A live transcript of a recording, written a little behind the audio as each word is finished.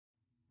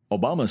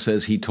Obama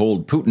says he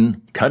told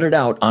Putin, "Cut it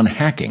out on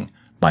hacking,"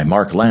 by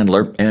Mark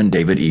Landler and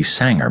David E.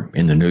 Sanger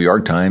in the New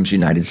York Times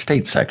United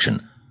States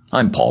section.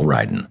 I'm Paul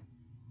Ryden.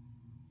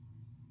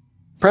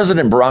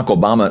 President Barack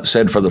Obama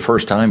said for the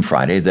first time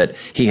Friday that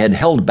he had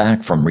held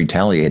back from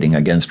retaliating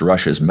against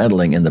Russia's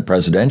meddling in the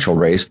presidential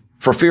race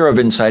for fear of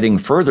inciting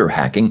further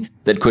hacking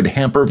that could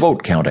hamper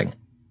vote counting.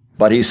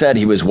 But he said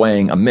he was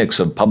weighing a mix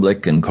of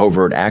public and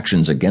covert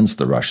actions against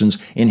the Russians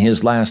in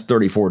his last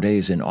 34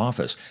 days in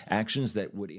office, actions that would